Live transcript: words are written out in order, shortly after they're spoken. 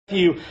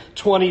Matthew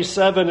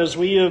 27, as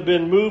we have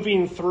been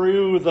moving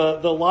through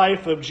the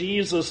life of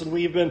Jesus, and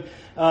we've been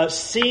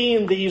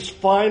seeing these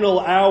final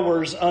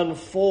hours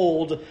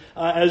unfold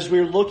as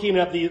we're looking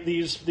at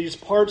these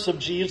parts of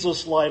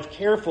Jesus' life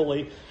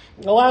carefully.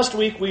 Now, last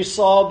week we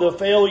saw the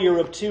failure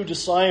of two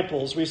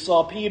disciples. We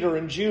saw Peter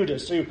and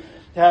Judas, who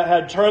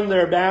had turned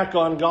their back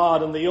on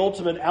God, and the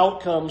ultimate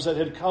outcomes that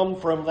had come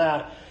from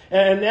that.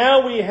 And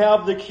now we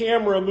have the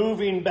camera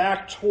moving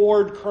back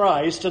toward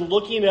Christ and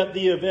looking at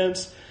the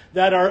events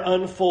that are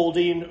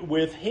unfolding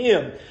with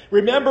him.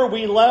 Remember,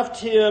 we left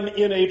him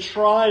in a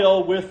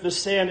trial with the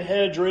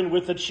Sanhedrin,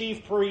 with the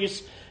chief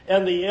priests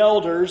and the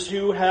elders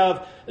who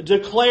have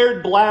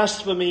declared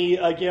blasphemy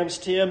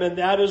against him, and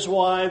that is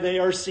why they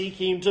are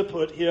seeking to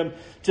put him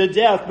to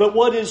death. But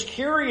what is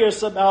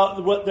curious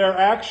about what their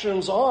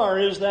actions are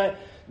is that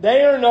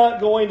they are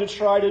not going to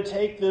try to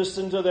take this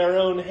into their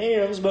own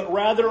hands, but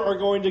rather are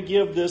going to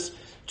give this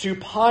to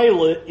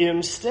Pilate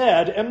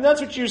instead. And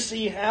that's what you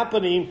see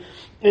happening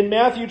in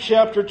Matthew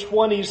chapter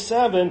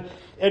 27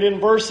 and in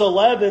verse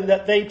 11,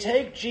 that they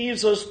take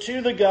Jesus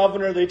to the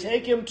governor. They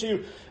take him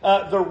to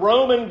the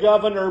Roman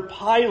governor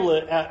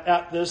Pilate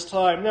at this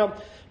time. Now,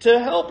 to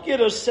help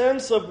get a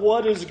sense of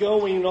what is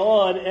going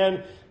on,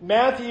 and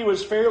Matthew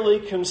is fairly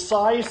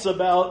concise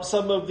about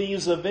some of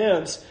these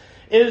events,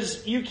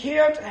 is you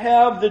can't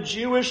have the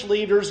Jewish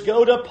leaders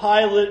go to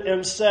Pilate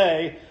and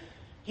say,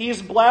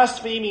 he's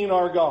blaspheming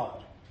our God,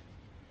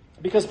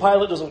 because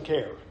Pilate doesn't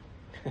care.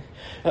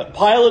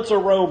 Pilate's a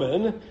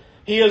Roman.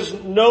 He has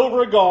no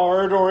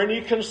regard or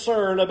any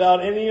concern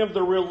about any of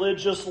the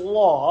religious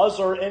laws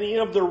or any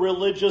of the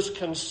religious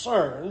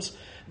concerns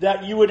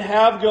that you would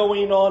have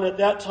going on at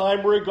that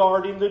time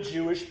regarding the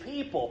Jewish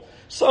people.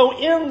 So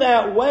in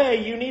that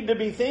way, you need to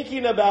be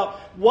thinking about,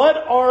 what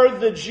are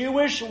the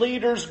Jewish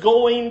leaders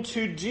going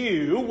to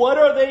do? What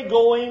are they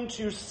going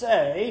to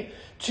say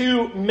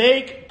to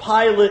make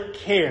Pilate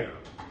care?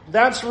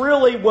 That's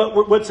really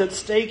what's at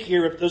stake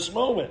here at this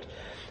moment.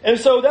 And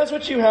so that's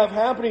what you have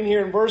happening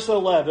here in verse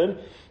 11.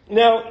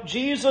 Now,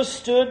 Jesus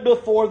stood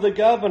before the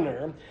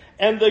governor,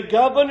 and the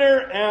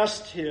governor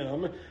asked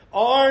him,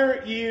 "Are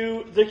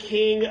you the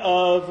king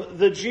of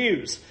the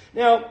Jews?"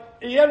 Now,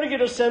 you have to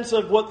get a sense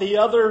of what the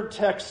other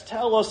texts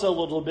tell us a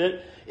little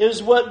bit,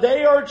 is what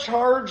they are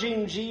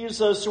charging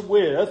Jesus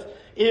with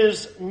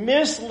is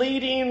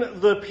misleading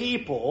the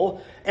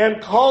people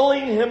and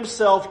calling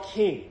himself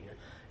king.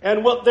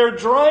 And what they're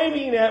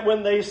driving at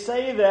when they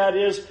say that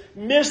is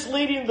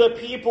misleading the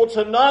people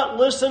to not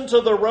listen to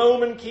the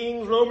Roman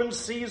kings, Roman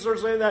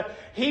Caesars, and that.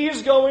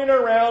 He's going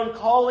around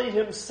calling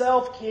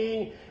himself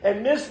king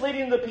and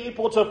misleading the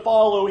people to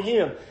follow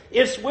him.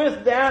 It's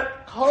with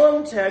that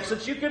context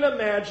that you can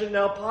imagine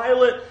now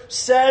Pilate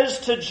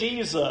says to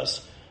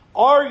Jesus,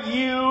 "Are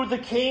you the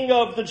king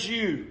of the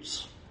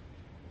Jews?"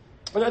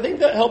 And I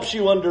think that helps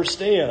you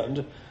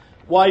understand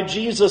why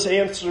Jesus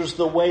answers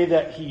the way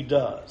that he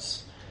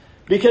does.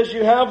 Because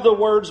you have the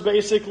words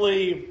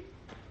basically,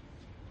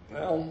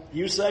 well,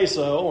 you say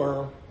so,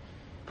 or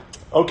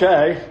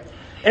okay.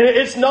 And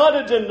it's not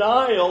a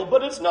denial,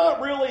 but it's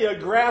not really a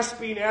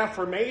grasping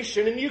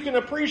affirmation. And you can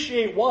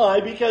appreciate why,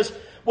 because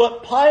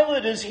what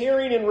Pilate is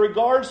hearing in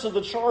regards to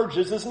the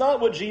charges is not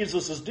what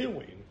Jesus is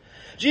doing.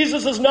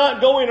 Jesus is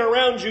not going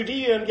around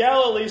Judea and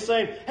Galilee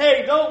saying,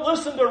 "Hey, don't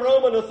listen to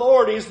Roman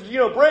authorities,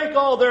 break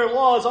all their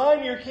laws.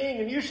 I'm your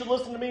king and you should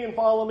listen to me and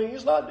follow me."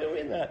 He's not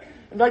doing that.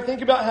 In fact,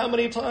 think about how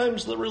many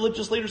times the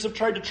religious leaders have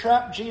tried to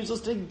trap Jesus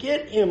to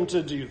get him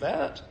to do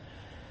that.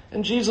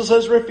 And Jesus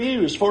has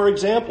refused. For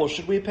example,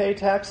 should we pay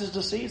taxes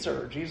to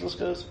Caesar? Jesus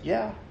goes,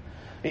 yeah.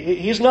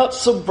 He's not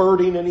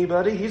subverting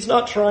anybody. He's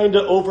not trying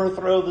to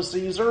overthrow the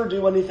Caesar or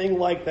do anything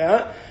like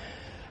that.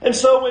 And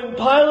so when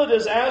Pilate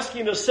is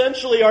asking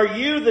essentially, "Are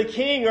you the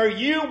king? Are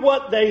you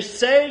what they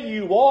say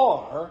you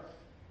are?"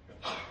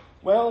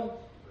 Well,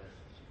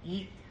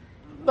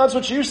 that's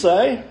what you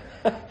say.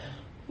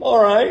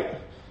 All right.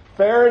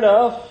 Fair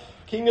enough.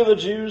 King of the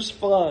Jews,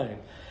 fine.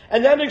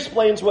 And that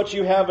explains what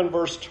you have in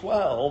verse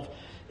 12,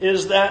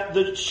 is that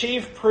the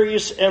chief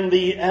priests and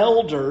the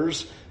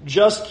elders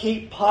just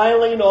keep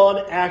piling on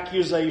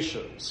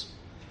accusations.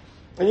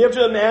 And you have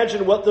to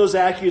imagine what those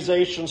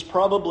accusations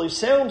probably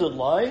sounded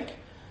like,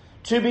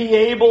 to be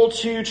able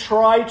to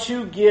try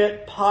to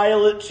get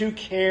Pilate to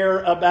care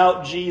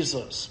about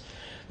Jesus.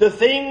 The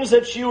things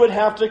that you would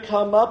have to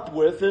come up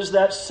with is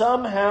that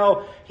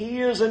somehow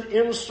he is an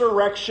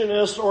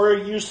insurrectionist or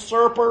a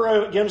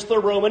usurper against the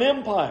Roman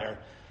Empire.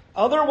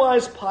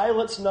 Otherwise,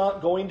 Pilate's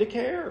not going to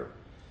care.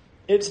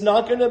 It's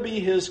not going to be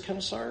his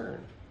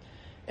concern.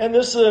 And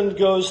this then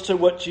goes to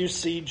what you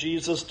see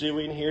Jesus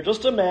doing here.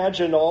 Just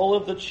imagine all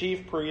of the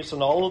chief priests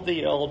and all of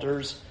the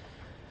elders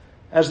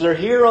as they're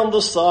here on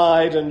the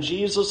side, and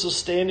Jesus is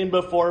standing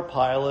before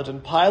Pilate,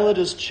 and Pilate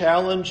is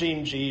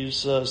challenging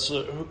Jesus.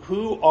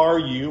 "Who are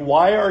you?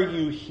 Why are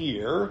you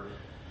here?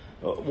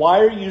 Why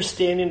are you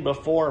standing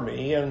before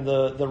me?" And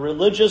the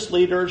religious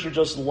leaders are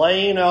just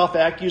laying off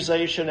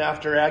accusation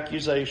after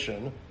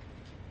accusation.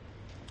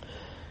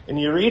 And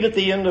you read at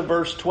the end of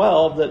verse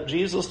 12 that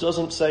Jesus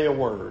doesn't say a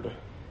word.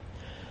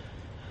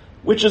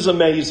 which is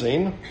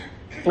amazing.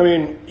 I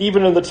mean,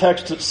 even in the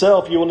text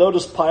itself, you will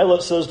notice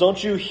Pilate says,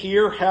 don't you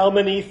hear how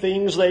many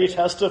things they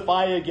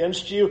testify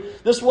against you?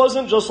 This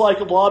wasn't just like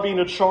lobbying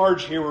a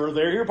charge here or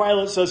there. Here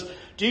Pilate says,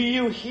 do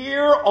you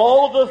hear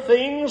all the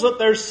things that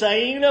they're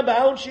saying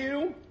about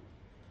you?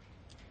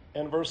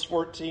 And verse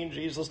 14,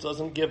 Jesus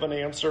doesn't give an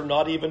answer,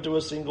 not even to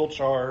a single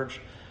charge.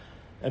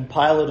 And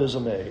Pilate is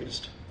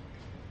amazed.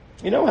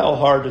 You know how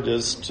hard it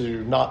is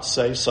to not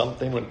say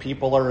something when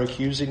people are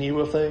accusing you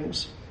of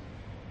things?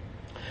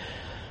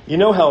 You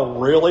know how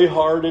really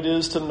hard it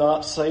is to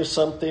not say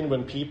something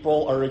when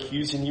people are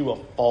accusing you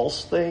of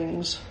false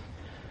things?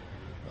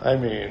 I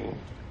mean,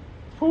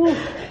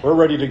 we're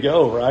ready to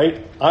go,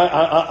 right?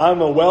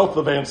 I'm a wealth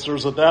of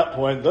answers at that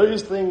point.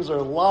 These things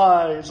are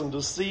lies and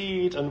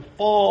deceit and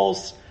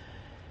false.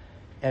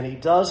 And he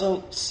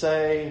doesn't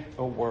say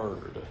a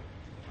word.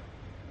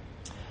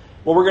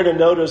 What we're going to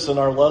notice in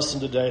our lesson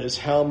today is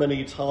how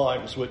many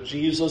times what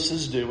Jesus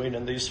is doing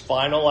in these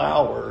final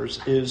hours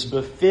is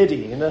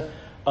befitting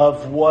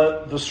of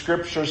what the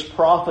Scriptures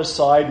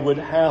prophesied would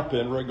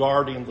happen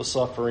regarding the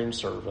suffering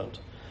servant.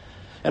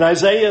 In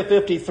Isaiah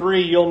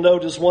 53, you'll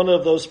notice one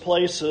of those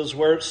places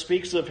where it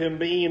speaks of him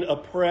being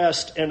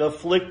oppressed and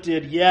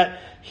afflicted, yet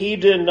he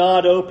did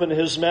not open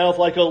his mouth,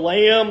 like a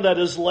lamb that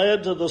is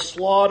led to the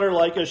slaughter,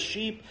 like a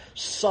sheep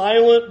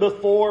silent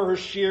before her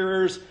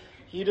shearers.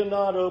 He did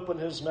not open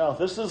his mouth.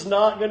 This is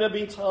not going to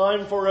be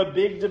time for a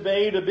big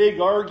debate, a big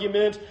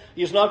argument.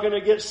 He's not going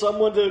to get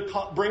someone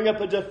to bring up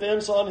a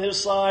defense on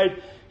his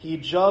side. He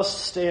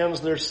just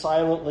stands there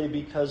silently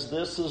because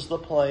this is the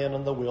plan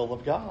and the will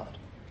of God.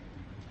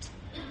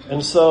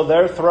 And so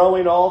they're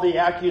throwing all the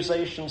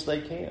accusations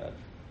they can.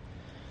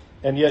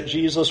 And yet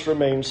Jesus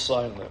remains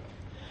silent.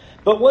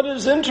 But what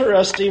is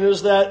interesting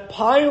is that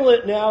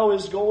Pilate now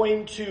is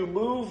going to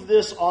move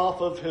this off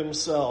of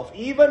himself.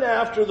 Even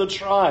after the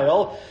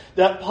trial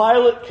that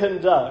Pilate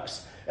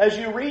conducts, as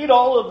you read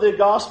all of the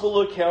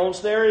gospel accounts,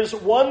 there is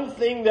one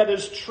thing that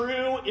is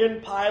true in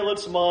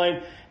Pilate's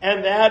mind,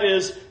 and that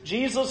is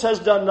Jesus has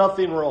done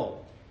nothing wrong.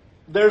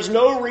 There's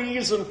no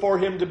reason for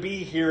him to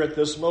be here at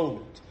this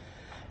moment.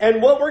 And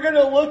what we're going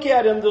to look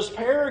at in this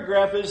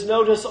paragraph is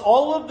notice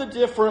all of the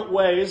different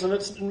ways,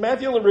 and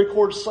Matthew only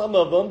records some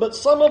of them, but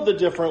some of the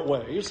different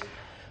ways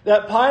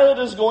that Pilate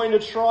is going to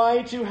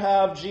try to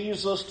have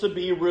Jesus to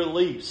be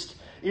released.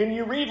 And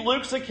you read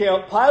Luke's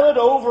account, Pilate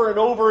over and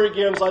over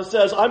again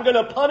says, I'm going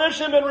to punish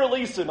him and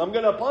release him. I'm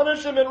going to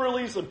punish him and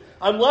release him.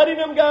 I'm letting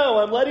him go.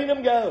 I'm letting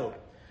him go.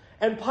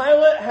 And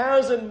Pilate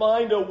has in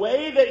mind a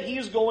way that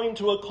he's going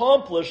to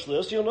accomplish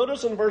this. You'll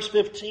notice in verse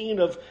 15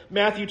 of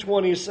Matthew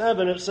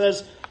 27, it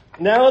says,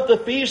 now at the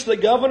feast, the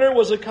governor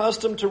was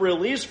accustomed to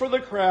release for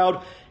the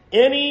crowd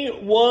any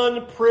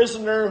one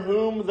prisoner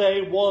whom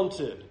they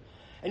wanted.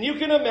 And you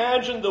can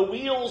imagine the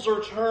wheels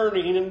are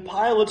turning in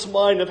Pilate's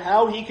mind of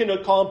how he can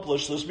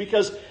accomplish this,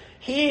 because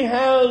he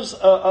has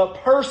a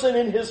person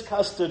in his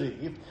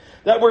custody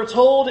that we're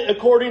told,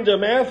 according to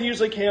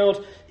Matthew's account,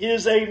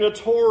 is a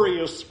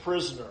notorious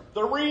prisoner.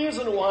 The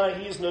reason why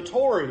he's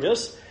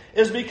notorious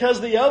is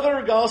because the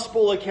other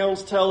gospel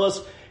accounts tell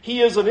us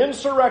he is an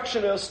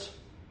insurrectionist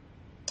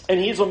and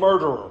he's a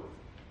murderer.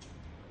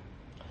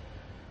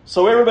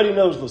 So everybody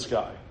knows this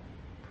guy.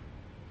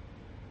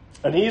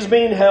 And he's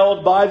being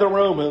held by the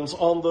Romans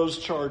on those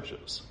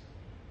charges.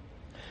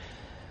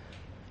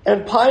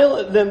 And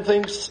Pilate then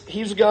thinks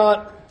he's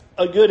got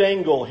a good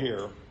angle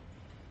here.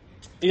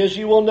 As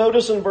you will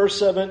notice in verse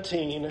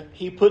 17,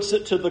 he puts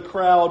it to the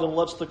crowd and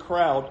lets the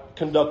crowd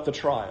conduct the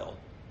trial.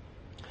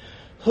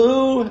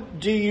 Who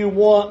do you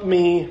want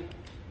me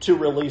to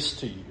release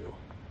to you?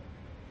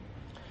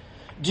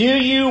 Do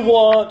you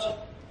want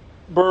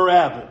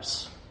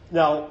Barabbas?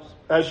 Now,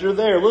 as you're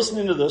there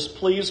listening to this,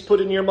 please put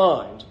in your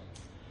mind,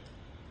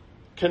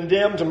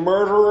 condemned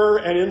murderer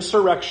and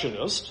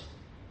insurrectionist,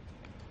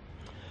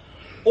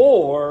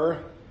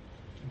 or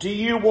do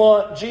you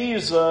want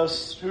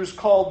Jesus, who's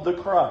called the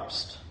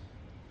Christ?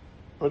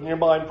 Put in your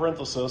mind,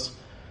 parenthesis,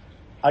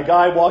 a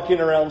guy walking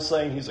around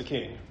saying he's a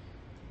king.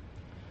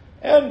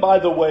 And by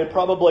the way,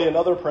 probably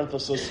another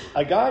parenthesis,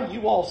 a guy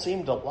you all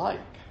seem to like.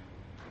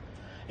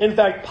 In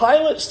fact,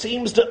 Pilate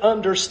seems to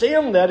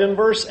understand that in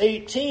verse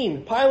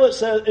 18.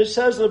 It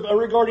says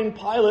regarding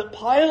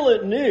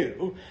Pilate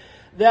knew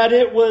that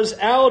it was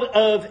out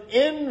of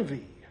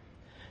envy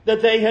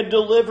that they had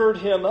delivered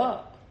him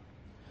up.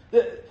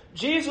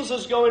 Jesus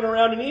is going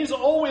around and he's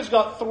always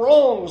got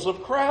throngs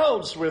of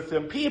crowds with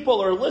him.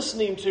 People are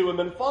listening to him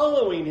and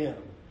following him.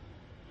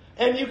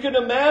 And you can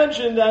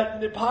imagine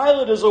that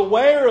Pilate is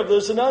aware of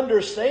this and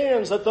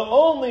understands that the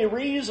only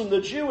reason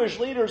the Jewish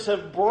leaders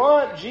have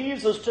brought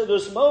Jesus to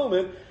this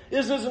moment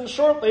is, in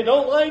short, they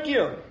don't like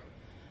him.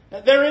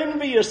 They're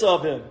envious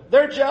of him.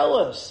 They're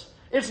jealous.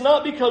 It's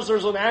not because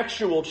there's an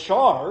actual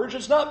charge.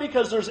 It's not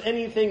because there's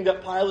anything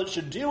that Pilate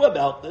should do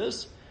about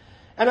this.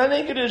 And I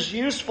think it is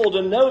useful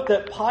to note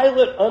that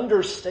Pilate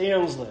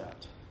understands that.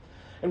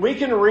 And we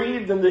can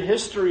read in the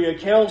history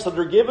accounts that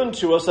are given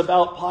to us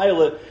about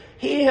Pilate.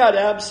 He had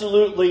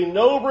absolutely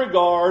no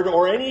regard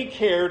or any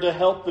care to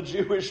help the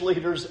Jewish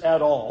leaders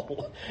at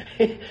all.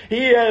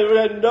 He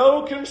had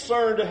no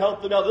concern to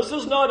help them out. This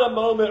is not a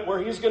moment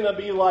where he's going to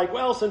be like,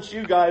 well, since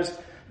you guys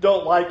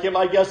don't like him,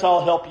 I guess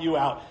I'll help you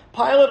out.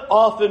 Pilate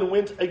often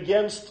went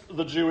against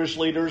the Jewish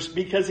leaders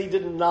because he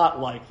did not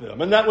like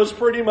them. And that was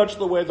pretty much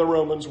the way the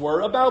Romans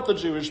were about the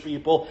Jewish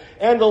people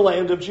and the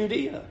land of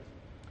Judea.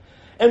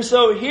 And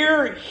so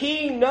here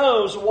he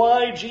knows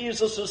why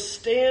Jesus is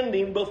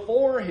standing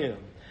before him.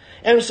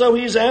 And so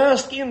he's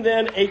asking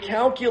then a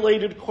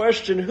calculated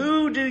question.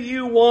 Who do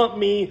you want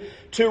me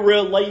to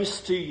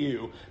release to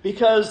you?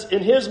 Because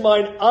in his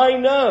mind, I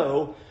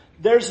know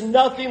there's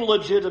nothing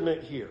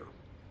legitimate here.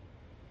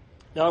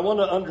 Now I want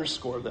to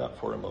underscore that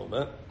for a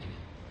moment.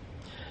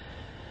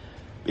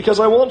 Because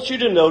I want you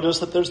to notice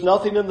that there's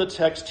nothing in the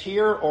text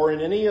here or in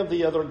any of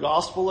the other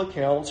gospel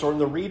accounts or in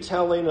the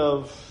retelling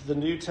of the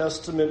New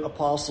Testament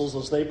apostles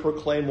as they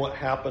proclaim what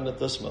happened at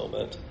this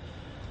moment,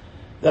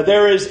 that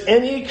there is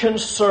any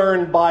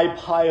concern by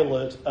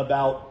Pilate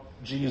about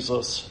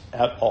Jesus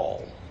at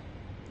all.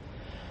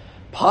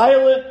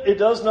 Pilate, it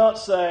does not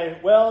say,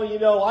 well,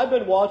 I've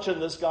been watching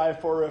this guy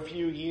for a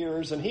few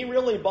years and he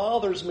really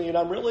bothers me and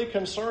I'm really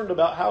concerned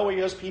about how he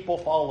has people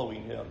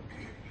following him.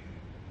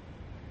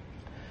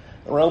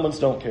 The Romans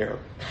don't care.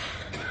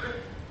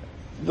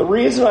 The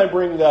reason I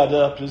bring that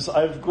up is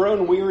I've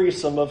grown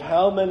wearisome of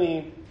how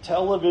many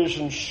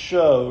television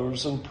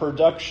shows and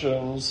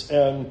productions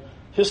and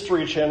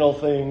History Channel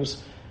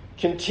things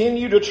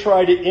continue to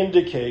try to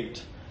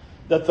indicate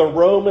that the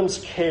Romans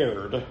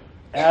cared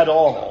at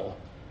all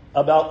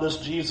about this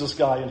Jesus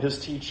guy and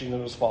his teaching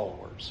and his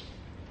followers.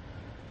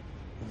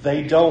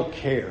 They don't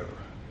care.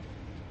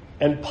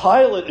 And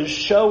Pilate is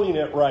showing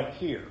it right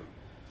here.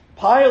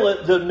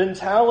 Pilate, the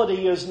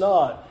mentality is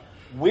not,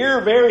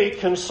 we're very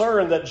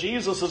concerned that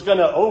Jesus is going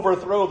to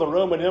overthrow the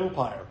Roman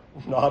Empire.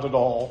 Not at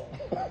all.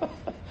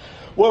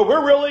 Well,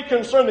 we're really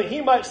concerned that he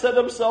might set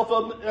himself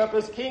up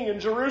as king in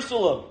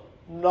Jerusalem.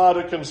 Not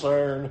a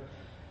concern.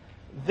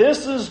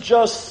 This is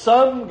just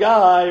some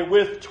guy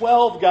with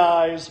 12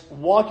 guys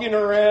walking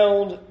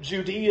around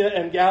Judea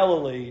and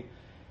Galilee,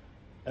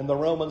 and the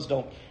Romans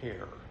don't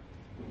care.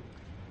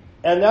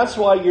 And that's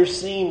why you're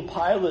seeing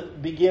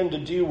Pilate begin to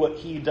do what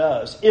he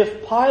does.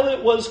 If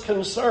Pilate was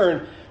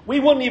concerned, we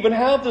wouldn't even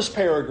have this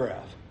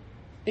paragraph.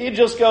 He'd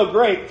just go,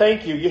 great,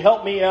 thank you, you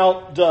helped me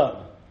out,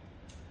 done.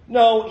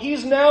 No,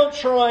 he's now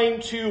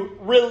trying to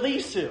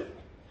release him.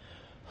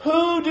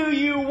 Who do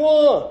you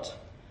want?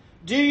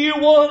 Do you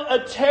want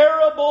a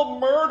terrible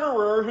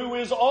murderer who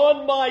is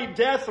on my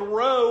death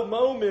row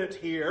moment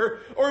here?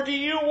 Or do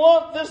you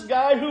want this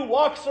guy who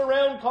walks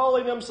around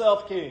calling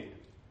himself king?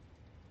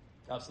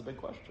 That's the big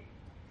question.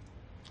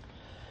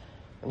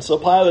 And so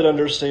Pilate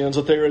understands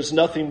that there is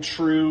nothing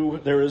true,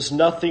 there is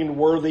nothing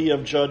worthy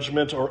of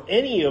judgment or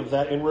any of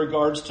that in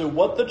regards to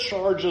what the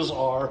charges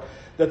are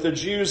that the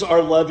Jews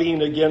are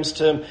levying against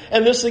him.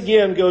 And this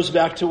again goes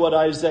back to what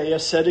Isaiah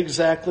said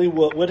exactly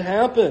what would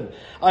happen.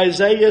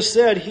 Isaiah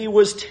said he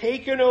was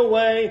taken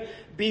away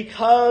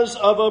because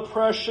of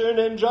oppression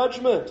and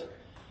judgment.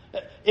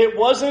 It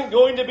wasn't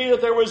going to be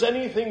that there was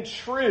anything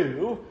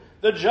true.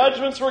 The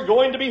judgments were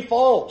going to be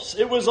false.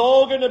 It was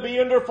all going to be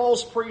under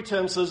false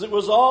pretenses. It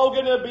was all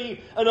going to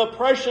be an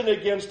oppression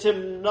against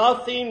him.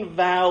 Nothing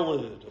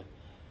valid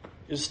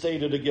is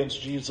stated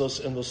against Jesus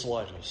in the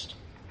slightest.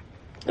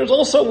 There's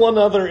also one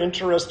other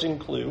interesting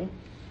clue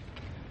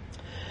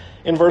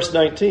in verse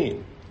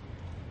 19.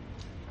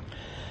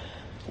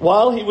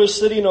 While he was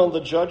sitting on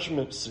the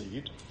judgment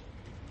seat,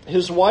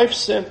 his wife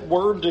sent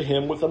word to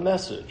him with a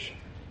message.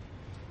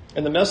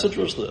 And the message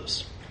was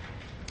this: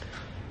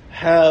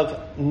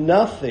 have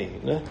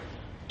nothing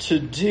to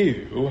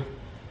do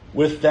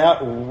with that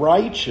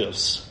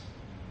righteous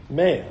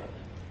man,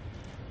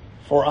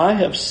 for I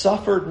have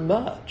suffered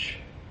much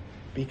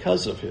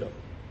because of him.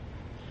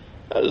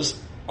 That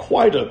is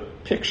quite a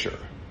picture.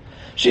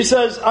 She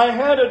says, I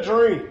had a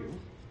dream,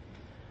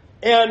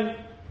 and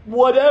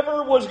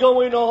whatever was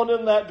going on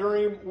in that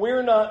dream,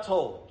 we're not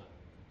told.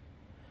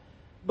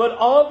 But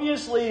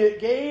obviously it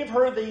gave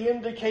her the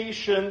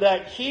indication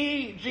that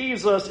he,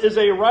 Jesus, is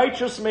a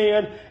righteous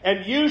man,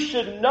 and you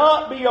should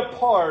not be a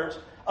part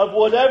of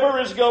whatever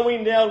is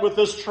going down with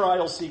this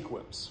trial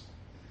sequence.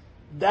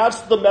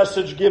 That's the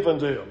message given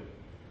to him.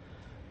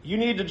 You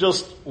need to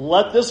just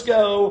let this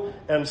go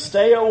and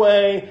stay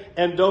away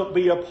and don't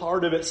be a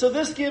part of it. So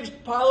this gives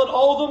Pilate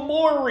all the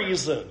more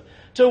reason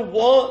to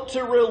want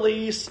to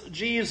release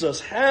Jesus.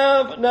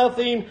 Have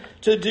nothing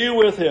to do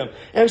with him.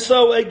 And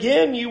so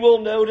again, you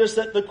will notice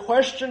that the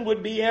question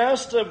would be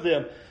asked of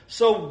them.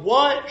 So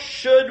what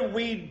should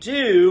we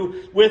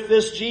do with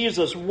this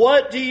Jesus?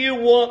 What do you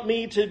want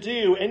me to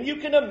do? And you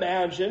can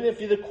imagine if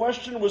the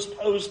question was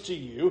posed to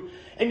you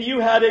and you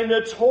had a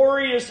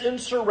notorious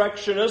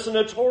insurrectionist, a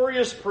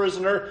notorious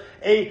prisoner,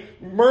 a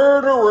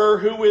murderer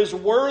who is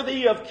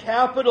worthy of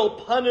capital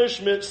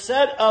punishment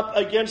set up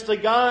against a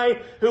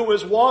guy who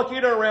was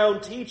walking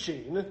around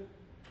teaching.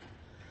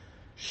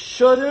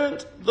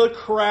 shouldn't the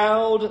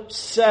crowd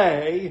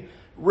say,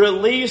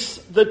 release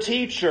the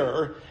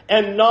teacher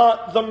and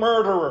not the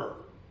murderer?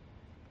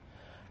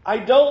 I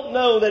don't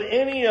know that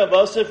any of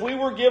us, if we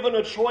were given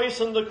a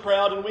choice in the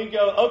crowd and we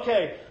go,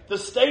 okay, the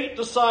state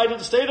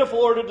of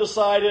Florida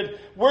decided,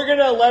 we're going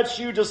to let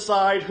you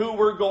decide who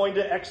we're going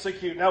to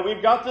execute. Now,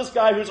 we've got this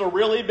guy who's a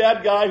really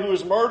bad guy who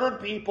has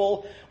murdered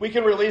people. We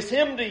can release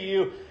him to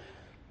you.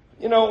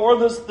 Or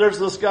there's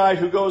this guy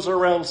who goes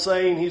around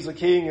saying he's a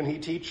king and he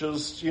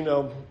teaches,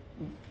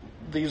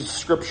 these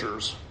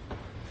scriptures.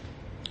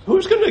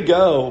 Who's going to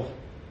go?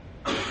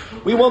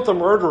 We want the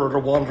murderer to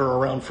wander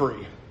around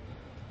free.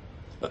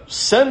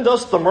 Send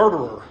us the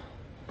murderer.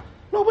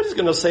 Nobody's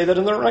going to say that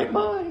in their right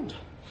mind.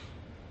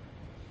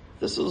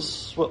 This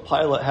is what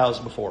Pilate has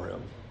before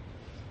him.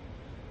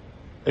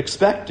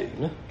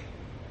 Expecting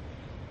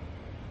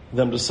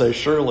them to say,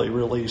 surely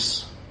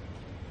release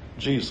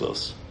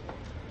Jesus.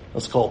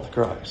 Let's call it the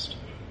Christ.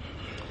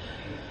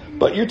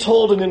 But you're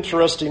told an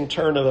interesting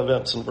turn of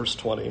events in verse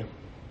 20.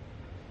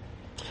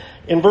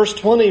 In verse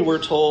 20,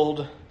 we're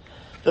told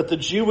that the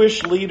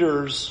Jewish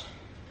leaders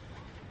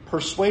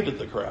persuaded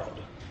the crowd.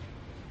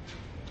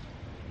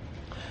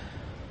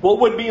 What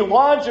would be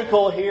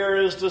logical here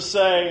is to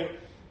say,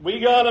 we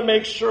got to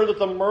make sure that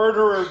the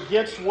murderer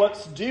gets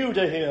what's due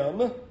to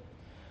him.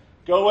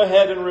 Go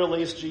ahead and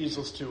release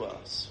Jesus to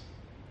us.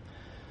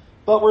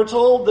 But we're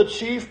told the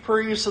chief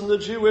priests and the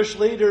Jewish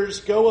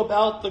leaders go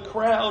about the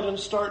crowd and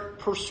start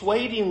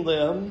persuading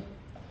them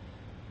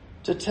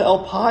to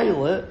tell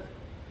Pilate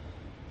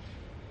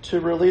to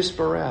release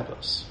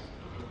Barabbas.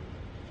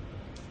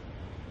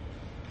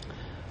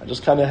 I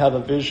just kind of have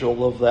a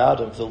visual of that,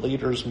 of the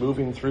leaders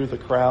moving through the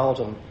crowd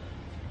and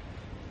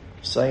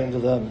saying to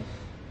them,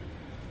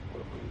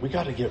 we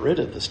got to get rid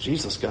of this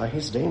Jesus guy.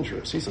 He's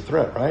dangerous. He's a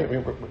threat, right?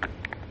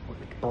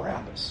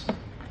 Barabbas.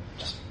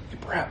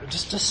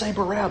 Just say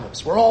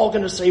Barabbas. We're all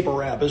going to say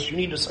Barabbas. You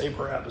need to say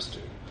Barabbas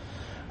too.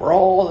 We're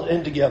all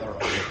in together on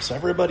this.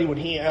 Everybody, when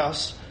he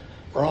asks,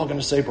 we're all going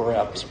to say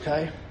Barabbas,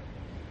 okay?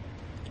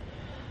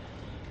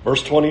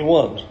 Verse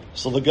 21.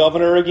 So the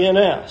governor again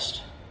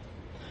asked,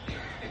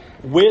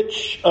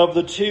 which of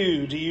the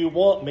two do you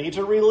want me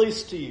to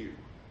release to you?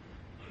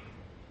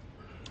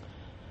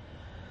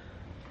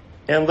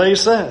 And they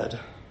said,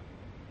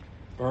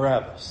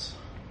 Barabbas.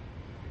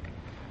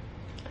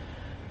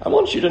 I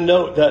want you to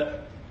note that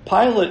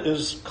Pilate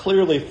is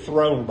clearly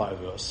thrown by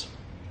this.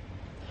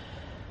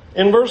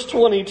 In verse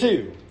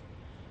 22,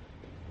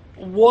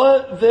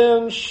 what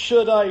then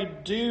should I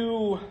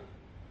do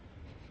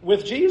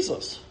with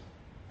Jesus?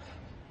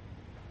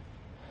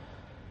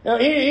 Now,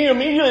 he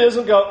immediately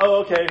doesn't go, oh,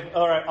 okay,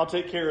 all right, I'll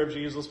take care of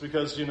Jesus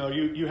because, you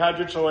had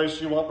your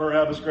choice. You want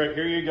Barabbas, great,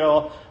 here you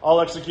go.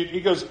 I'll execute. He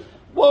goes,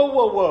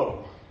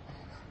 whoa.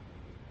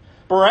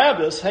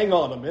 Barabbas, hang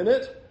on a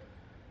minute.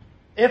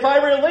 If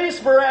I release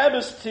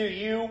Barabbas to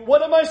you,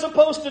 what am I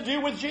supposed to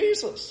do with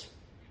Jesus?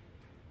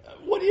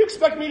 What do you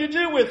expect me to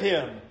do with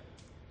him?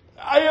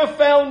 I have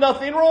found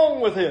nothing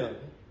wrong with him.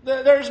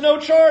 There's no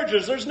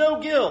charges. There's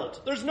no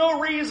guilt. There's no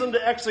reason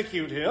to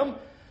execute him.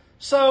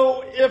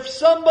 So if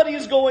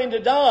somebody's going to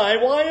die,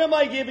 why am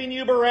I giving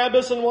you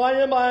Barabbas and why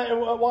am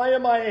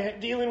I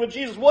dealing with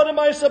Jesus? What am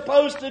I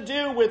supposed to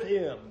do with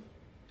him?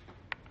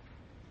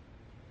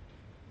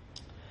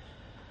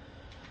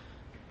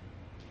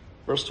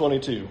 Verse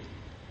 22.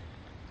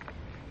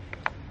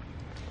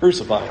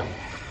 Crucify him.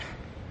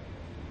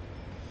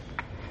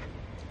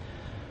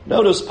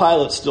 Notice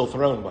Pilate's still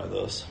thrown by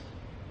this.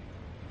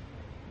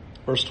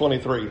 Verse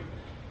 23.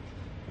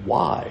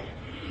 Why?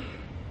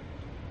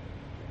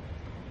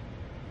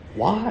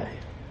 Why?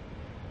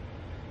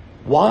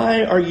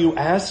 Why are you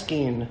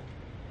asking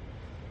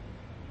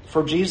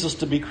for Jesus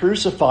to be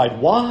crucified?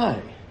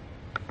 Why?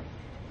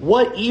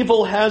 What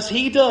evil has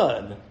he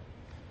done?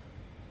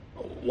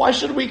 Why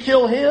should we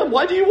kill him?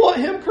 Why do you want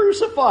him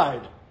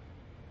crucified?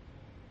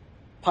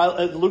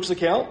 Luke's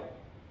account,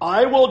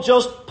 I will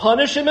just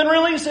punish him and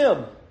release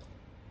him.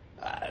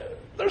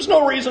 There's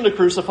no reason to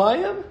crucify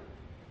him.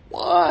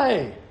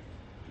 Why?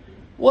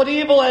 What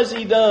evil has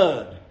he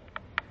done?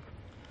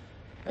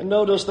 And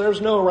notice there's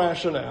no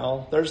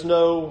rationale. There's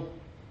no,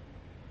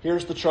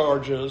 here's the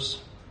charges.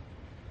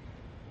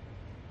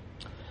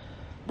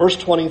 Verse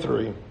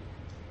 23.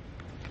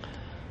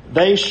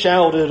 They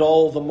shouted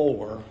all the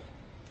more,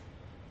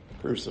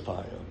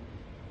 crucify him.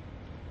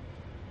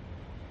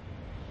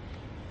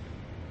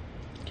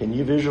 Can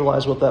you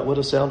visualize what that would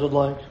have sounded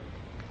like?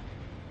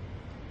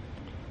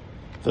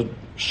 The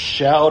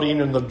shouting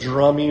and the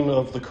drumming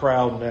of the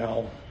crowd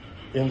now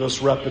in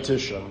this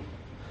repetition.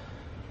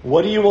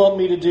 What do you want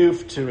me to do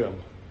to him?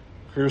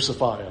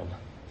 Crucify him.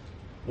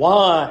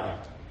 Why?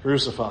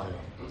 Crucify him.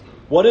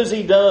 What has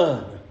he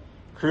done?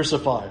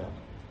 Crucify him.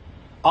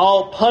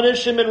 I'll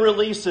punish him and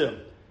release him.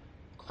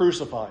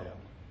 Crucify him.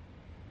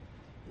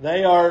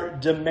 They are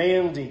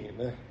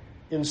demanding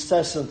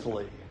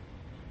incessantly.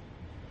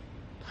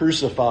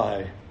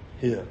 Crucify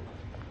him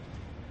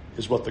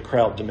is what the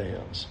crowd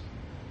demands.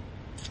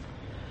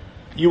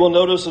 You will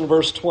notice in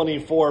verse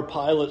 24,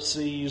 Pilate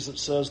sees, it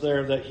says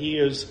there, that he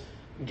is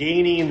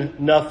gaining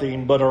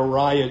nothing, but a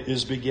riot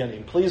is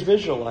beginning. Please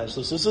visualize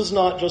this. This is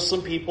not just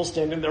some people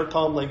standing there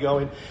calmly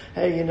going,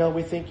 hey,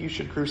 we think you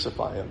should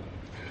crucify him.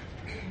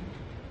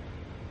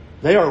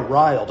 They are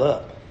riled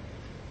up.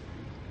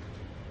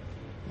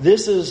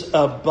 This is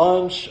a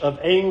bunch of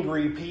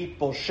angry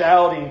people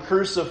shouting,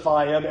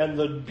 crucify him, and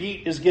the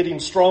beat is getting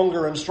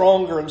stronger and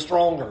stronger and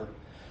stronger.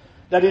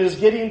 That it is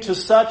getting to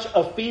such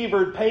a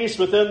fevered pace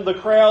within the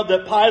crowd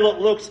that Pilate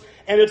looks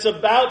and it's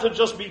about to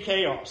just be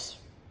chaos.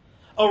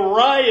 A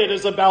riot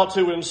is about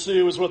to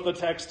ensue, is what the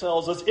text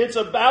tells us. It's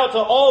about to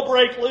all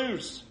break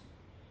loose.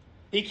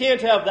 He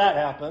can't have that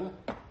happen.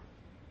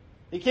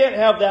 He can't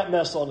have that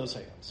mess on his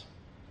hands.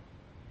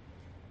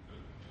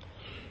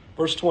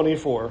 Verse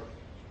 24.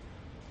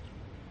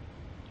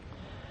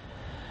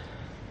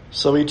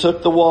 So he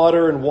took the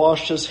water and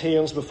washed his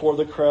hands before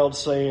the crowd,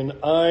 saying,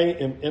 I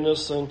am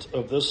innocent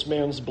of this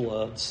man's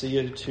blood.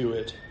 See to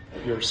it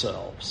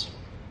yourselves.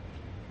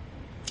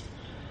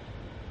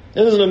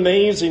 It is an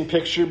amazing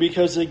picture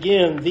because,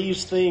 again,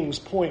 these things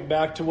point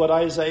back to what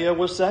Isaiah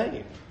was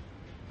saying.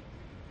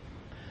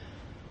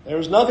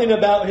 There's nothing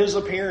about his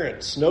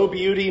appearance, no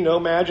beauty, no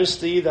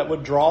majesty that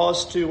would draw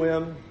us to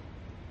him.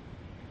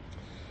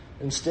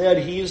 Instead,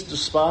 he's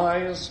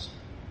despised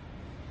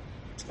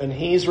and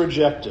he's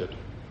rejected.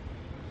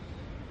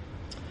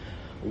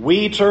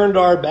 We turned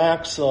our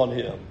backs on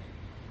him.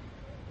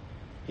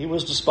 He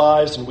was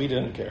despised and we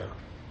didn't care.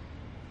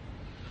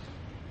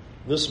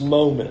 This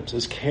moment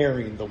is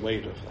carrying the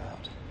weight of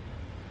that.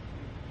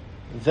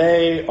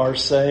 They are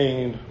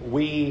saying,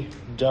 we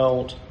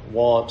don't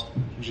want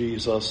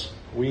Jesus.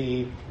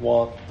 We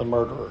want the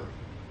murderer.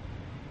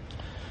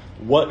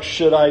 What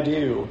should I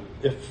do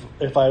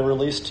if I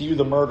release to you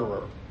the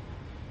murderer?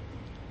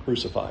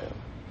 Crucify him.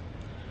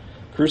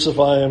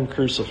 Crucify him,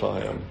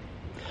 crucify him.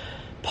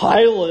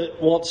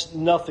 Pilate wants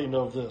nothing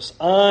of this.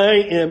 I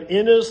am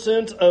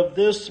innocent of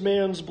this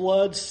man's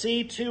blood.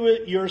 See to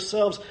it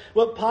yourselves.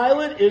 What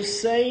Pilate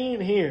is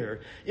saying here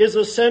is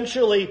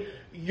essentially,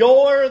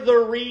 you're the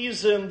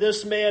reason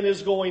this man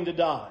is going to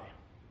die.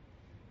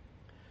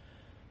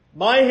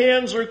 My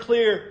hands are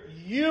clear.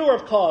 You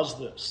have caused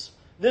this.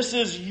 This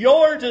is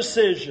your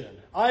decision.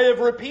 I have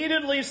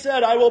repeatedly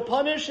said I will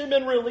punish him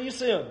and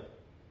release him.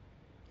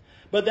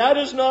 But that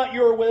is not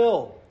your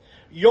will.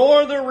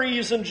 You're the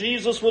reason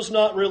Jesus was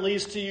not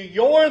released to you.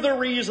 You're the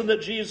reason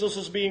that Jesus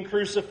is being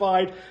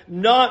crucified,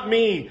 not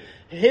me.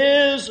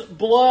 His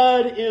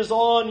blood is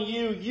on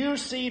you. You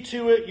see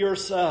to it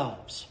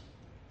yourselves.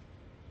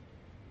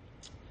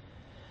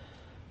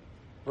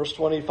 Verse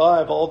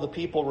 25, all the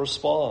people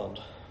respond,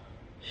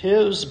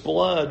 His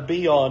blood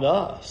be on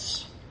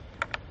us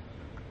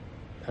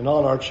and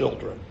on our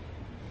children.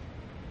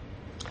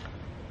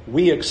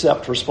 We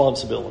accept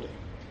responsibility.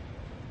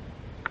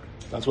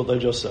 That's what they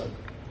just said.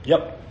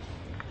 Yep.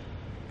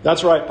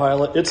 That's right,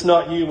 Pilate. It's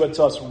not you, it's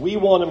us. We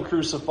want him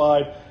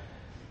crucified.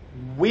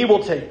 We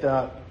will take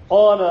that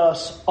on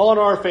us, on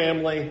our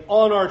family,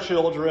 on our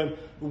children.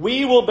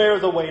 We will bear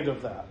the weight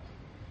of that.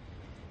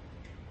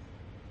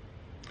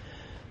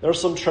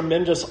 There's some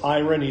tremendous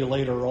irony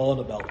later on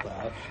about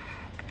that.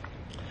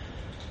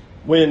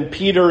 When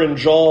Peter and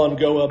John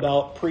go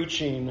about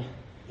preaching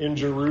in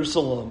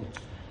Jerusalem,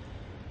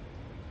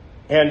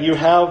 and you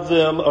have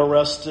them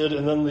arrested,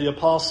 and then the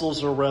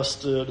apostles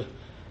arrested,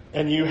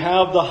 and you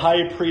have the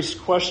high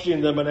priest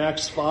questioning them in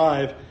Acts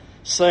 5,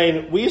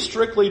 saying, we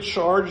strictly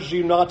charged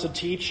you not to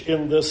teach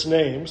in this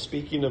name,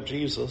 speaking of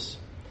Jesus.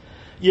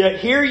 Yet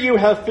here you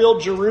have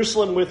filled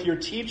Jerusalem with your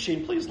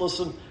teaching. Please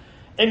listen.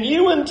 And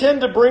you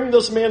intend to bring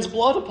this man's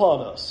blood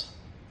upon us.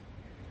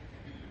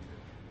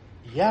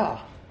 Yeah.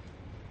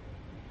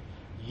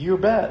 You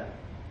bet.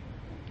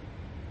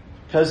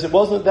 Because it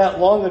wasn't that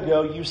long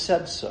ago you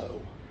said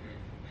so.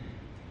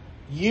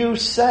 You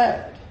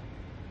said,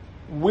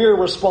 we're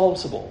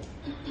responsible.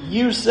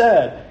 You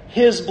said,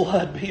 His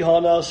blood be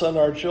on us and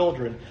our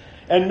children.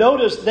 And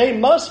notice, they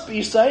must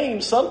be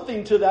saying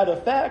something to that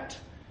effect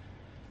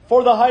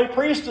for the high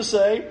priest to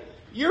say,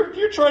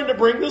 you're trying to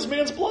bring this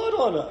man's blood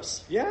on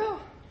us. Yeah,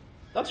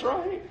 that's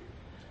right.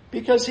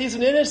 Because he's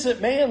an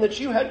innocent man that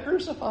you had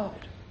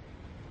crucified.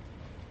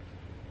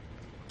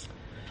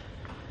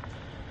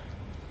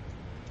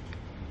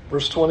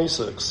 Verse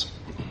 26.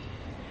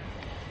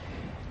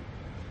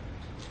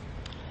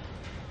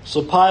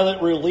 So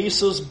Pilate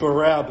releases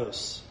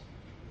Barabbas.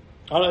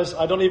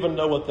 I don't even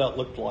know what that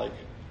looked like.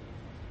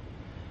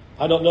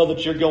 I don't know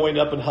that you're going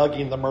up and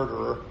hugging the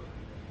murderer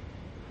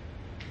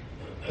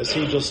as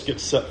he just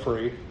gets set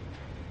free.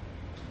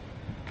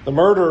 The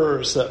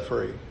murderer is set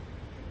free.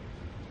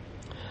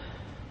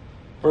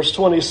 Verse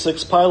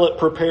 26, Pilate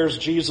prepares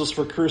Jesus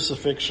for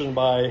crucifixion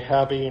by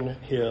having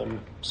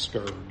him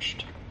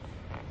scourged.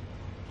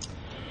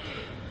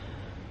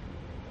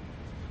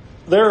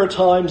 There are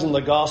times in the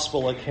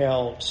gospel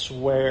accounts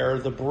where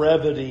the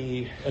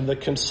brevity and the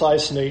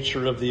concise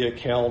nature of the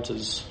account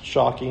is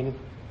shocking.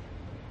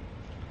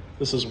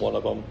 This is one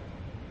of them.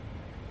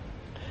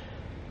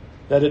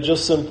 That it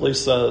just simply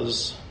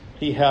says,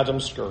 he had him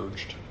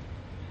scourged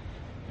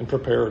and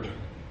prepared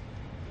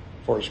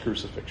for his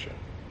crucifixion.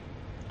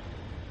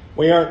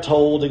 We aren't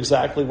told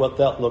exactly what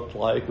that looked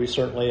like. We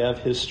certainly have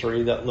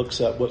history that looks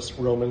at what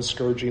Roman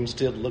scourgings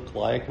did look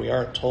like. We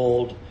aren't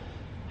told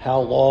how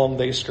long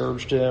they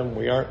scourged him.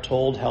 We aren't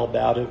told how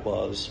bad it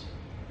was.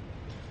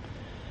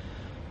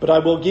 But I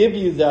will give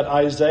you that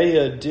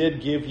Isaiah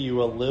did give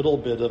you a little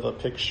bit of a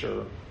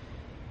picture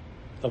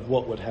of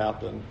what would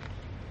happen.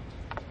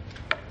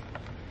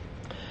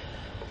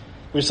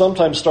 We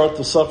sometimes start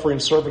the suffering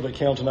servant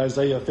account in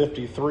Isaiah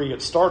 53.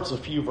 It starts a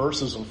few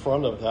verses in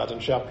front of that in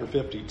chapter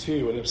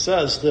 52, and it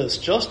says this: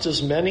 just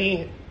as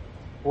many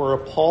were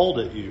appalled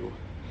at you,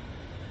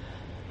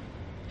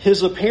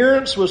 his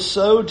appearance was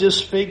so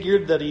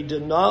disfigured that he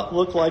did not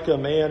look like a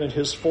man, and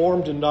his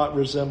form did not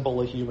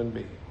resemble a human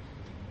being.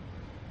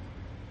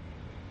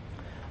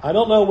 I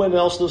don't know when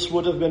else this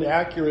would have been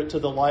accurate to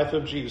the life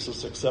of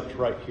Jesus except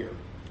right here.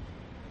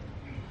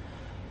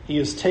 He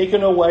is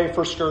taken away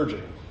for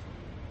scourging.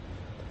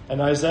 And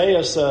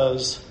Isaiah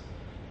says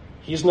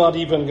he's not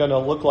even going to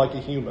look like a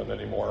human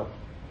anymore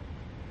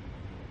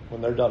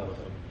when they're done with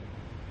him.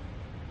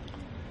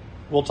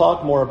 We'll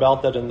talk more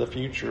about that in the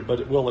future, but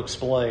it will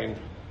explain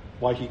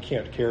why he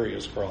can't carry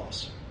his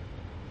cross.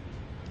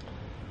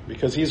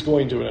 Because he's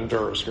going to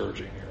endure a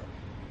scourging here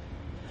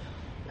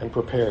and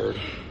prepared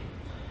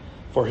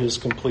for his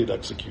complete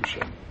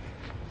execution.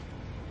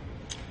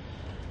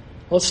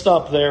 Let's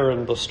stop there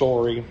in the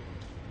story,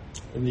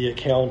 in the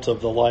account of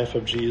the life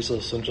of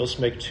Jesus, and just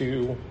make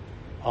two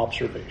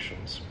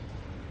observations.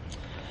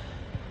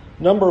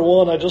 Number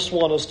one, I just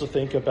want us to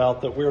think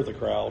about that we're the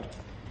crowd.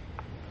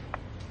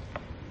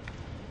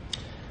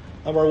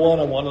 Number one,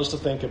 I want us to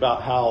think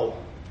about how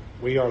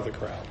we are the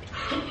crowd.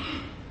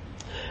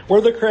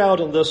 We're the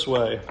crowd in this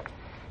way.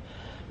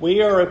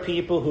 We are a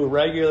people who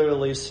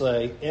regularly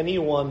say,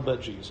 anyone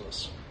but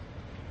Jesus.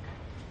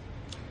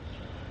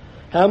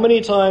 How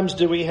many times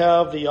do we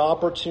have the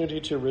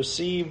opportunity to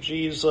receive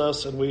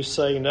Jesus and we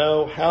say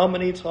no? How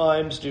many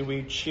times do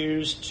we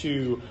choose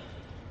to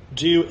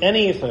do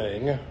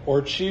anything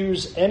or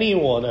choose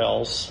anyone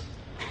else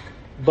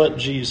but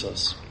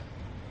Jesus?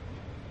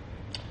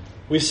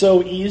 We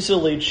so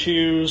easily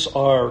choose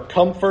our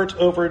comfort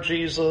over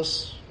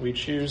Jesus. We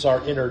choose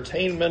our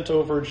entertainment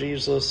over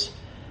Jesus.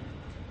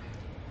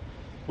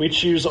 We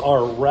choose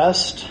our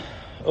rest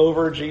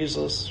over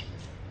Jesus.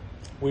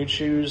 We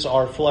choose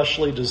our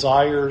fleshly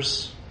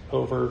desires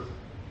over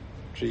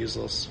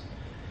Jesus.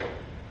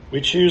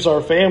 We choose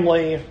our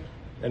family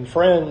and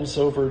friends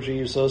over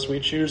Jesus. We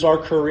choose our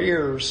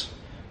careers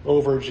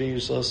over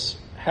Jesus.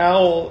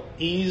 How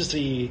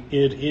easy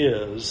it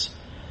is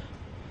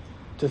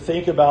to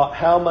think about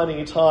how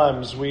many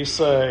times we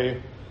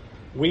say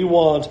we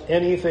want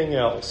anything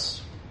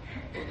else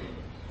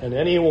and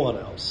anyone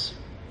else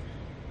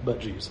but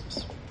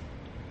Jesus.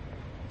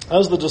 That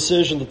was the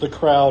decision that the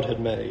crowd had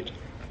made,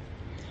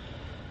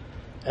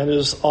 and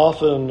is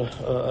often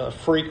a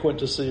frequent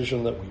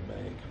decision that we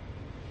make.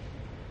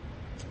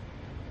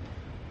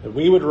 That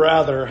we would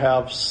rather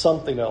have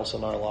something else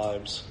in our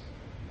lives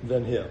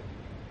than him.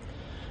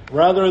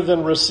 Rather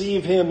than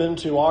receive him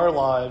into our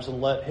lives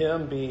and let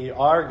him be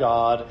our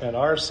God and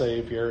our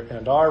Savior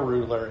and our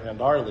ruler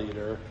and our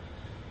leader,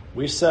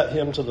 we set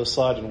him to the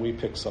side and we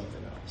pick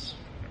something else.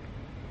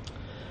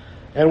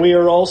 And we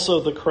are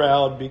also the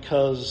crowd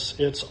because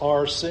it's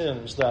our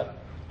sins that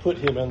put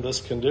him in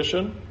this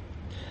condition.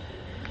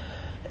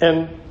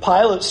 And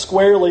Pilate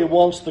squarely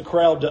wants the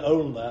crowd to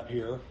own that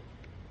here.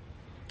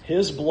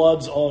 His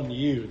blood's on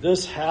you.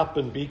 This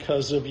happened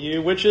because of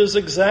you, which is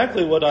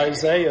exactly what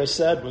Isaiah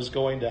said was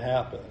going to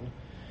happen.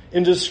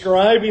 In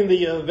describing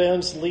the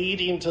events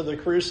leading to the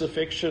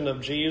crucifixion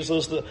of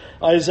Jesus,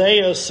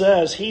 Isaiah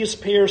says he's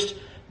pierced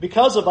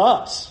because of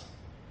us.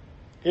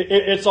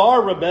 It's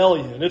our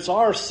rebellion. It's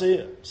our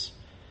sins.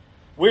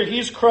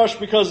 He's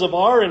crushed because of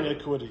our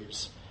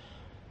iniquities.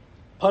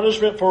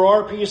 Punishment for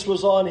our peace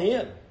was on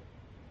him.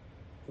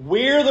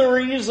 We're the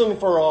reason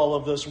for all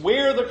of this.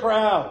 We're the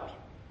crowd.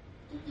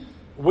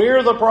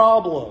 We're the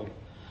problem.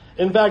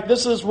 In fact,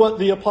 this is what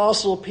the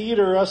Apostle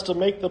Peter has to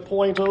make the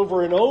point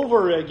over and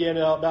over again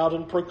about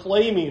in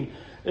proclaiming.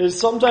 Is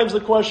sometimes the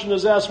question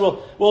is asked,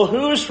 well,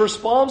 who's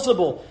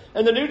responsible?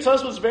 And the New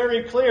Testament's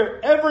very clear.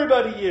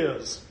 Everybody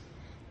is.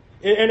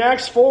 In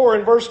Acts 4,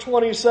 in verse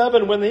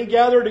 27, when they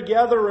gather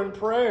together in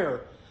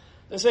prayer,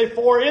 they say,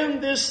 for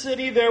in this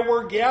city there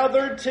were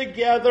gathered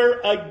together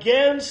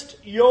against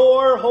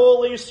your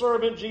holy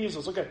servant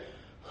Jesus. Okay,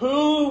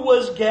 who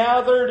was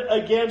gathered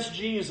against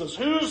Jesus?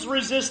 Who's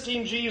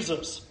resisting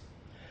Jesus?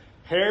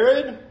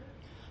 Herod,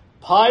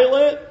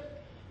 Pilate,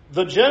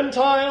 the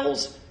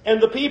Gentiles,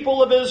 and the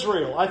people of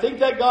Israel. I think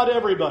that got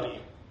everybody.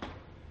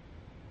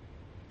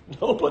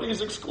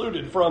 Nobody's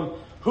excluded from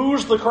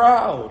who's the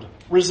crowd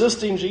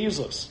resisting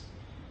Jesus.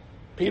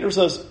 Peter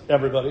says,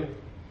 everybody.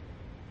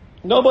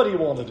 Nobody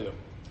wanted him.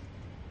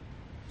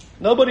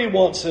 Nobody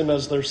wants him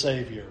as their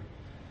Savior.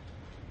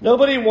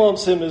 Nobody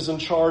wants him as in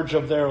charge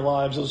of their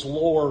lives, as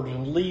Lord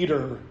and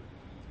leader.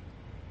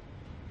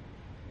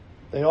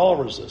 They all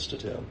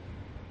resisted him,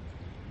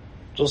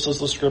 just as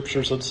the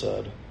Scriptures had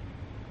said.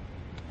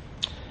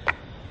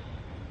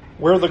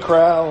 We're the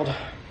crowd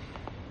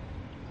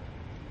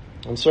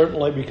And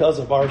certainly because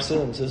of our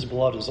sins, his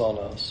blood is on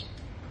us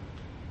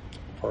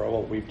for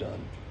all we've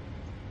done.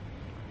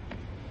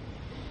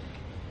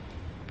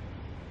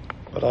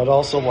 But I'd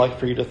also like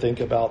for you to think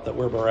about that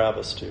we're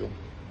Barabbas too.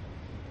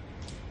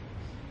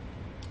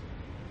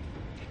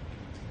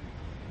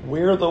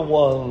 We're the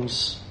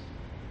ones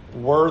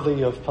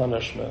worthy of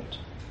punishment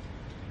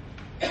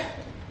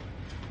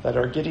that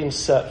are getting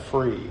set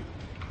free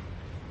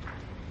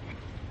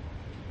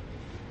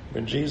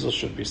when Jesus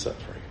should be set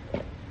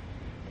free.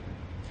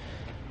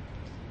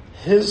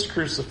 His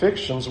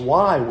crucifixion's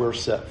why we're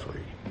set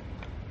free.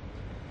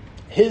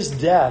 His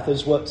death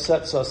is what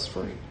sets us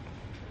free.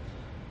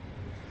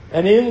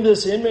 And in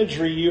this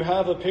imagery, you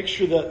have a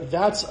picture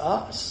that's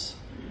us.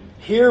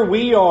 Here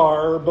we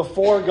are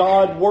before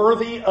God,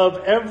 worthy of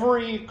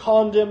every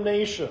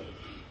condemnation.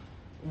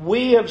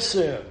 We have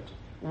sinned.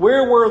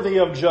 We're worthy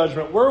of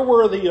judgment. We're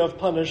worthy of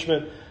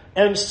punishment.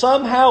 And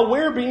somehow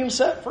we're being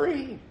set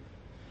free.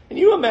 Can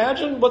you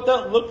imagine what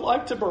that looked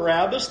like to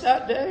Barabbas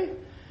that day?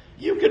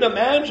 You can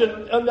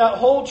imagine in that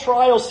whole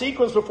trial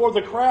sequence before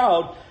the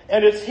crowd,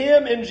 and it's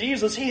him and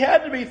Jesus. He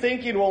had to be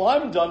thinking, well,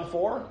 I'm done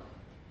for.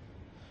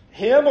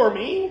 Him or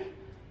me?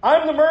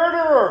 I'm the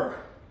murderer.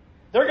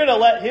 They're going to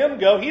let him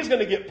go. He's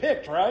going to get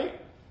picked, right?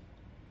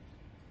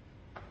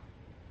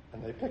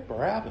 And they picked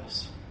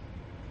Barabbas.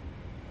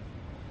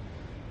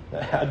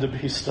 That had to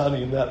be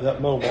stunning,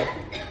 that moment.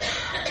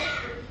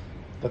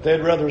 But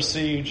they'd rather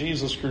see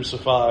Jesus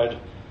crucified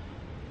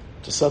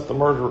to set the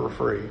murderer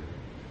free.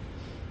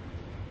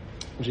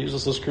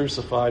 Jesus is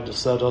crucified to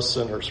set us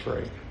sinners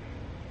free.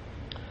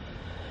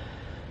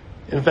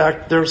 In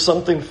fact, there's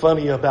something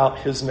funny about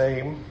his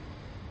name,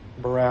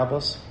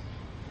 Barabbas.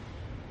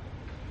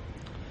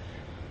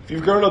 If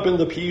you've grown up in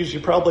the pews, you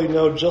probably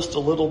know just a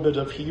little bit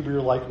of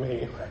Hebrew like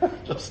me.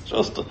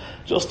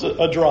 just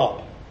a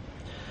drop.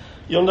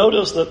 You'll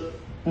notice that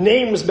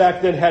names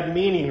back then had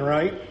meaning,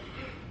 right?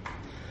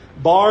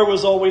 Bar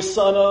was always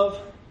son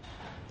of.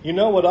 You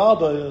know what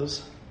Abba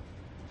is?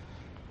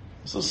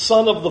 It's the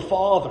son of the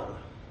Father.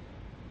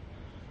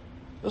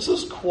 This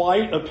is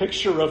quite a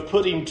picture of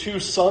putting two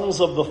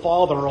sons of the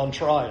Father on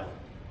trial.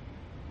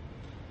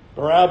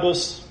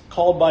 Barabbas,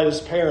 called by his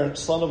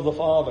parents, son of the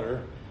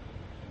Father,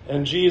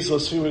 and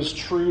Jesus, who is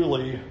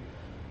truly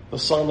the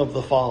Son of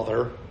the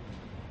Father.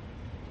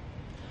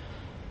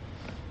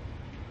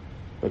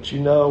 But you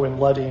know, in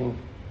letting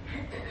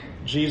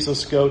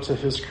Jesus go to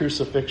his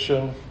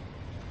crucifixion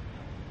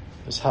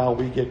is how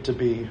we get to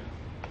be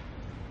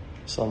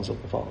sons of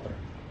the Father.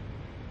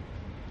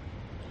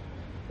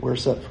 We're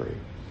set free.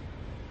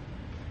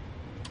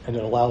 And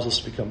it allows us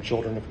to become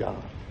children of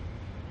God.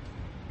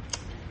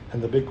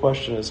 And the big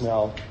question is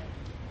now,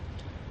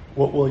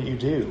 what will you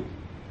do?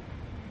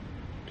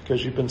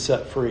 Because you've been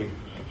set free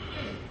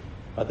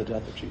by the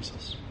death of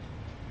Jesus.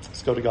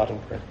 Let's go to God in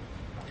prayer.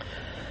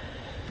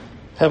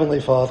 Heavenly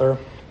Father,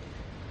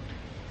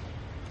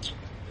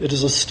 it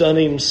is a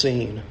stunning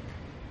scene.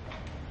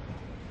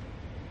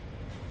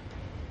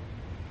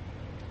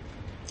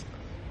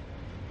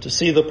 To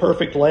see the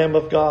perfect Lamb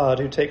of God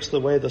who takes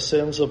away the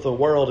sins of the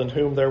world, in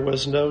whom there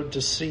was no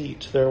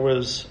deceit, there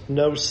was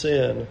no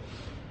sin,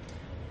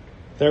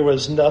 there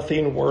was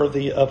nothing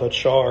worthy of a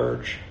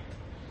charge.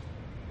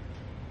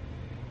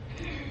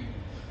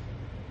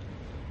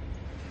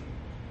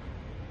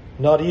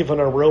 Not even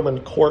a Roman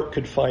court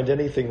could find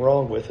anything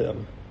wrong with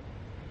him.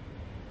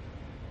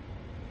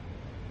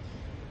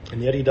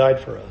 And yet he died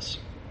for us.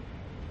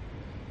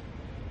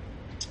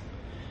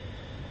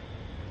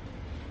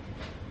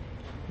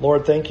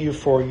 Lord, thank you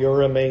for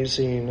your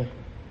amazing,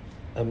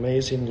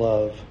 amazing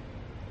love.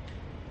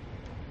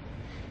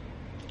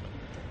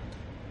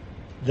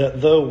 That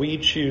though we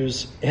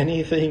choose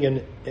anything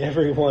and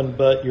everyone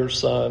but your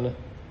Son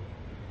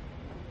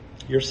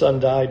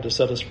died to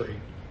set us free,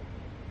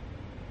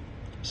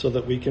 so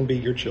that we can be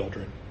your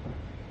children.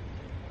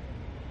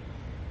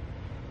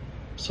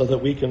 So that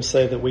we can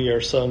say that we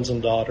are sons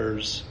and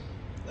daughters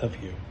of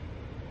you.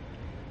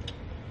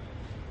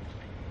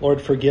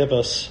 Lord, forgive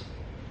us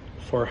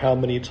for how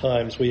many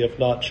times we have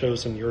not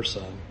chosen your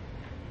Son.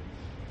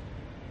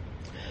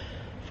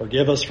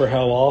 Forgive us for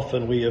how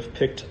often we have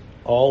picked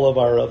all of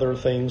our other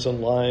things in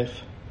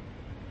life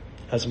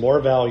as more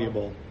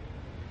valuable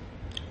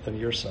than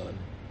your Son.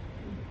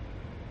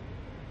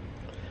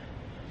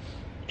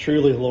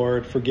 Truly,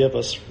 Lord, forgive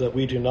us that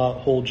we do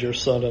not hold your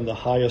Son in the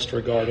highest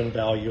regard and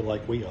value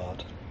like we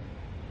ought.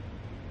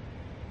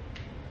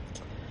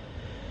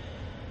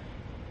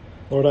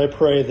 Lord, I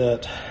pray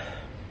that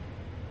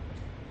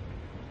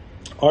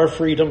our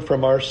freedom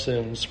from our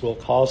sins will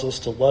cause us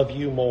to love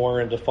you more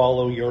and to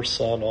follow your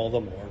Son all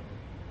the more.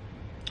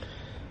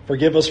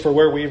 Forgive us for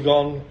where we've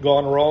gone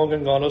wrong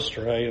and gone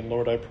astray. And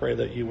Lord, I pray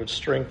that you would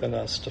strengthen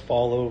us to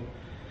follow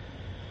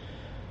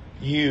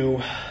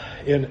you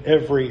in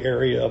every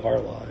area of our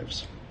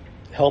lives.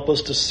 Help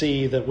us to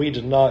see that we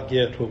did not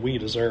get what we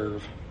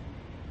deserve,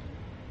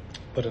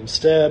 but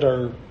instead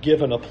are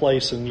given a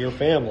place in your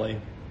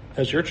family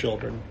as your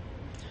children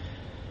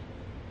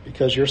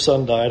because your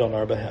Son died on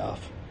our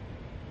behalf.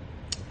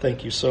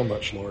 Thank you so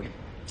much, Lord.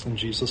 In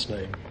Jesus'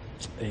 name,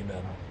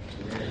 amen.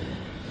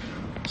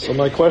 So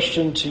my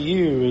question to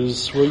you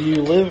is, will you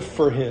live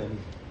for him?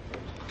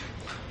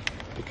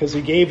 Because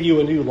he gave you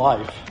a new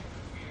life.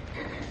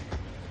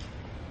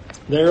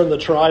 There in the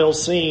trial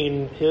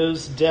scene,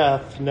 his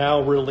death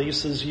now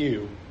releases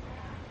you.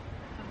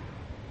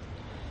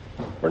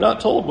 We're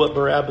not told what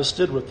Barabbas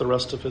did with the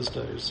rest of his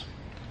days.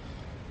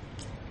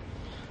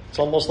 It's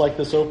almost like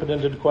this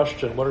open-ended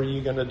question. What are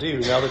you going to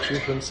do now that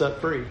you've been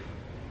set free?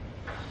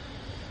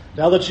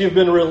 Now that you've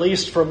been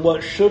released from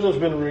what should have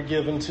been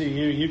given to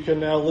you, you can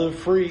now live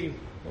free.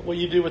 What will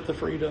you do with the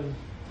freedom?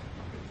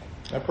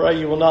 I pray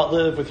you will not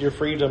live with your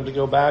freedom to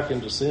go back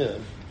into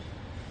sin,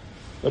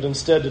 but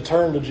instead to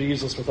turn to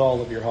Jesus with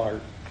all of your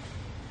heart,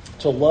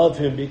 to love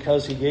him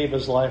because he gave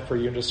his life for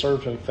you, and to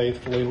serve him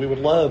faithfully. We would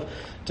love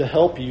to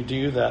help you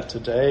do that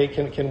today.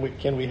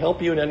 Can we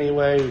help you in any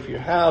way? If you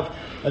have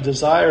a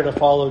desire to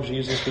follow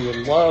Jesus, we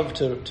would love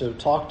to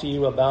talk to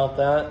you about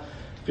that.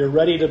 If you're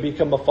ready to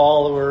become a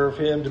follower of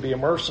him, to be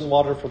immersed in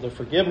water for the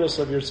forgiveness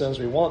of your sins,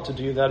 we want to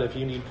do that. If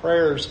you need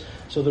prayers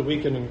so that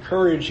we can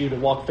encourage you to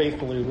walk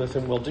faithfully with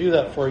him, we'll do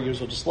that for you.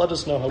 So just let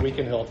us know how we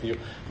can help you.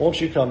 Won't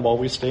you come while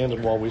we stand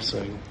and while we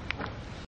sing?